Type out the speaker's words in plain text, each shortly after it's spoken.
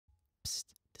Psst,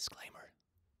 disclaimer.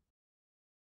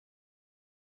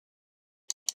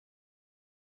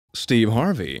 Steve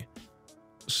Harvey,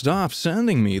 stop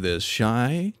sending me this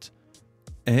shite.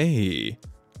 Hey.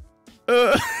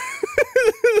 What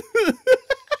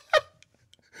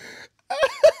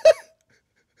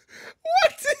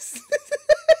is this?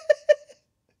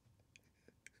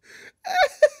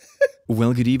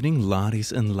 Well, good evening,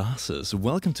 laddies and lasses.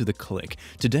 Welcome to The Click.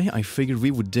 Today I figured we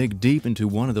would dig deep into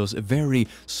one of those very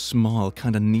small,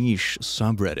 kinda niche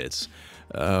subreddits.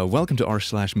 Welcome to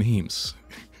r/memes.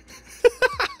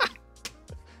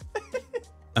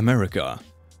 America,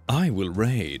 I will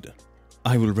raid.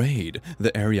 I will raid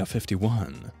the Area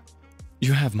 51.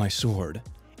 You have my sword.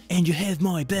 And you have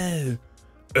my bow.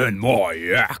 And my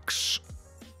axe.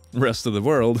 Rest of the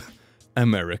world,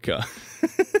 America.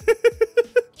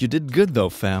 You did good though,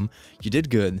 fam. You did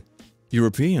good.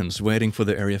 Europeans waiting for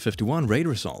the Area 51 raid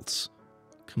results.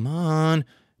 Come on,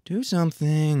 do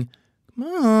something. Come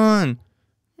on.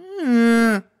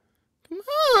 Come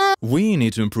on. We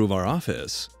need to improve our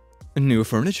office. New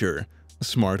furniture,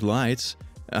 smart lights.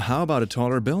 How about a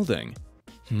taller building?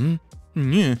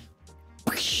 Yeah.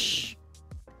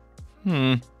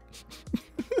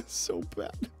 So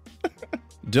bad.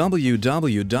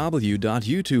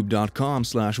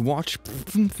 www.youtube.com/watch.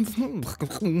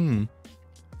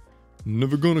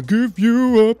 Never gonna give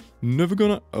you up. Never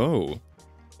gonna. Oh.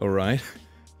 Alright.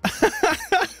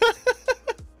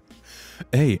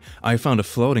 Hey, I found a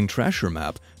floating treasure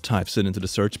map. Types it into the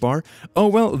search bar. Oh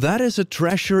well, that is a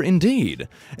treasure indeed.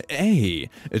 A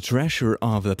treasure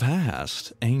of the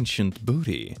past. Ancient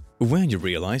booty. When you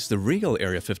realize the real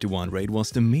Area 51 raid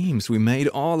was the memes we made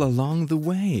all along the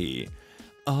way.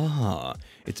 Ah,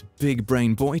 it's big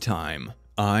brain boy time.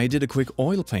 I did a quick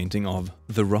oil painting of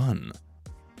The Run.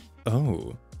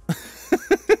 Oh.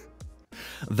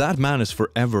 That man is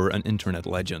forever an internet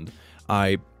legend.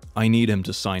 I need him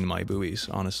to sign my buoys,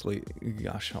 honestly.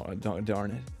 Gosh,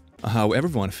 darn it. How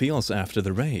everyone feels after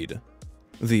the raid.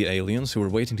 The aliens who are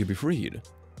waiting to be freed.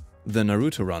 The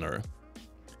Naruto runner.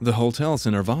 The hotels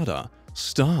in Nevada.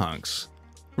 Stonks.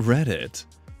 Reddit.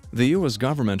 The US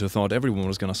government who thought everyone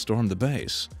was gonna storm the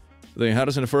base. They had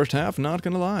us in the first half, not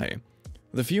gonna lie.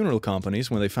 The funeral companies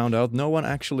when they found out no one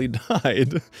actually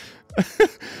died.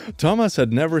 Thomas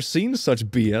had never seen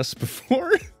such BS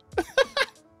before.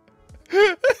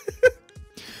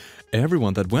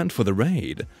 Everyone that went for the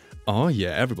raid. Oh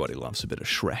yeah, everybody loves a bit of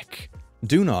Shrek.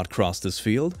 Do not cross this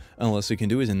field unless you can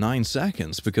do it in 9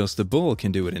 seconds, because the bull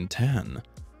can do it in 10.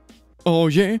 Oh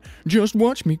yeah, just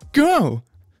watch me go!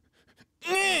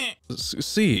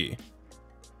 C.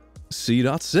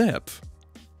 C.zip.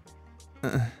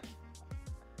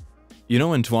 You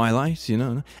know in Twilight, you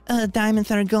know?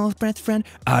 Diamonds are gold, best friend.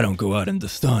 I don't go out in the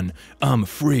sun. I'm a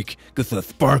freak, cause the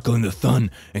sparkle in the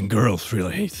sun, and girls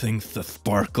really hate things that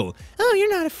sparkle. Oh, you're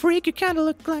not a freak. You kind of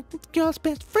look like the girl's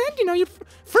best friend. You know, your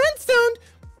friends don't.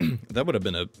 That would have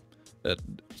been a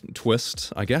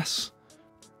twist, I guess.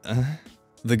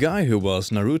 The guy who was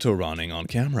Naruto running on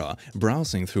camera,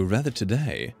 browsing through Reddit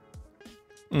today.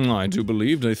 I do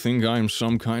believe they think I'm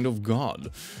some kind of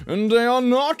god. And they are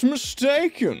not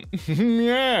mistaken.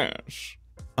 Yes.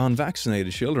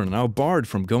 Unvaccinated children are now barred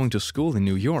from going to school in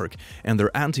New York, and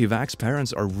their anti-vax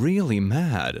parents are really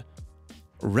mad.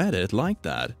 Reddit like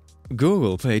that.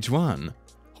 Google page 1.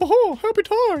 Oh, happy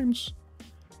times.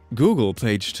 Google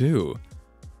page 2.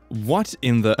 What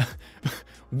in the...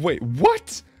 Wait,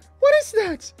 what? What is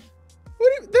that?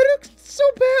 That looks so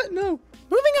bad. No.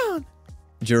 Moving on.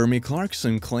 Jeremy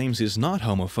Clarkson claims he's not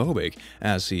homophobic,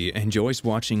 as he enjoys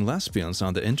watching lesbians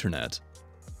on the internet.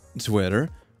 Twitter,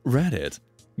 Reddit,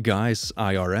 guys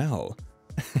IRL.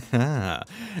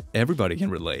 Everybody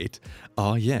can relate.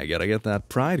 Oh yeah, gotta get that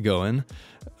pride going.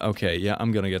 Okay, yeah,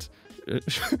 I'm gonna get... I'm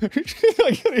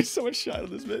getting so much shot of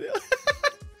this video.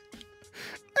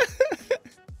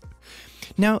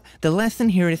 Now, the lesson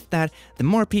here is that the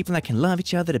more people that can love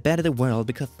each other, the better the world,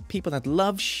 because people that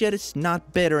love shit is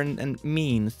not bitter and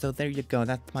mean. So there you go,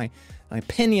 that's my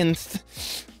opinions.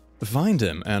 Find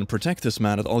him and protect this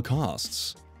man at all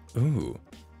costs. Ooh.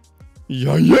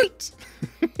 Yayet!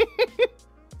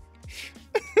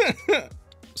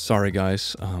 Sorry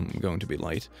guys, I'm going to be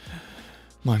late.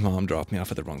 My mom dropped me off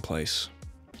at the wrong place.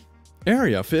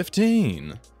 Area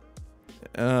 15!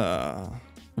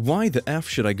 Why the F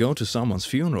should I go to someone's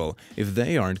funeral if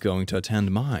they aren't going to attend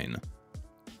mine?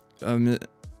 When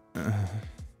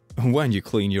you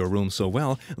clean your room so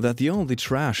well that the only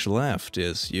trash left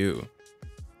is you.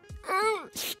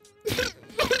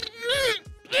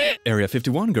 Area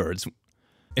 51 guards.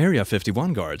 Area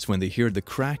 51 guards when they hear the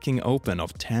cracking open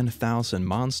of 10,000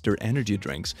 Monster energy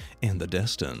drinks in the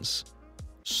distance.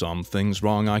 Something's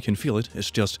wrong, I can feel it.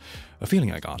 It's just a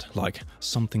feeling I got, like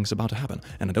something's about to happen,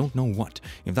 and I don't know what.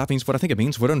 If that means what I think it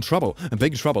means, we're in trouble, in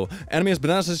big trouble. Enemy is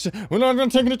bananas, we're not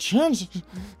gonna take any chances.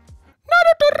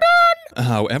 Not to run!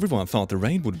 How everyone thought the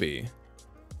raid would be.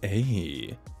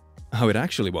 Hey. How it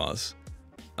actually was.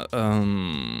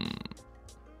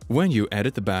 When you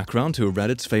edit the background to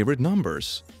Reddit's favorite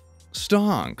numbers.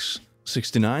 Stonks.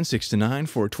 69, 69,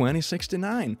 420,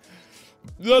 69.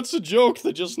 That's a joke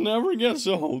that just never gets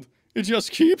old. It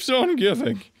just keeps on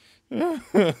giving.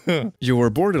 Your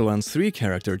Borderlands 3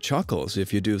 character chuckles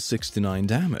if you do 69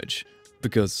 damage.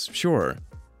 Because, sure,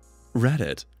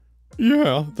 Reddit.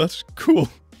 Yeah, that's cool.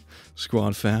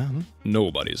 Squad fam,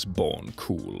 nobody's born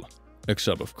cool.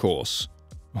 Except, of course,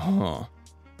 oh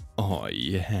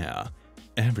yeah,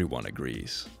 everyone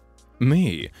agrees.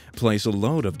 Me plays a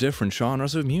load of different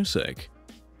genres of music.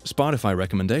 Spotify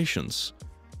recommendations.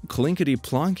 Clinkety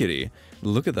plonkety.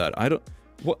 Look at that.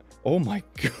 What? Oh my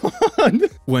god.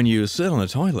 When you sit on a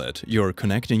toilet, you're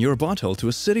connecting your butthole to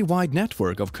a citywide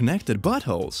network of connected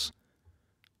buttholes.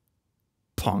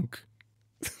 Punk.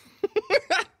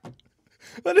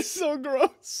 That is so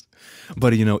gross.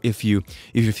 But you know, if you're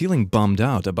feeling bummed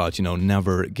out about, you know,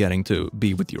 never getting to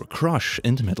be with your crush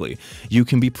intimately, you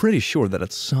can be pretty sure that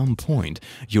at some point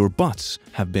your butts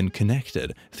have been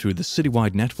connected through the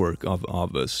citywide network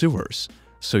of sewers.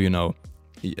 So, you know,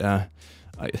 be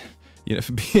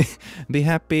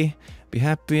happy,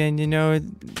 and, you know,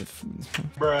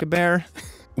 a bear.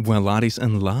 Well, laddies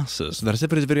and lasses, that is it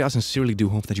for this video. I sincerely do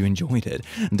hope that you enjoyed it.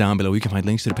 Down below you can find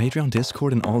links to the Patreon,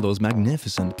 Discord, and all those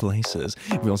magnificent places.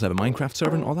 We also have a Minecraft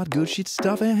server and all that good shit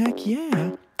stuff, heck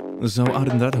yeah. So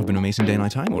other than that, I hope you have an amazing day,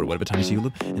 night time, or whatever time you see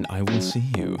you, and I will see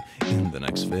you in the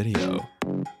next video.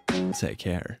 Take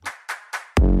care.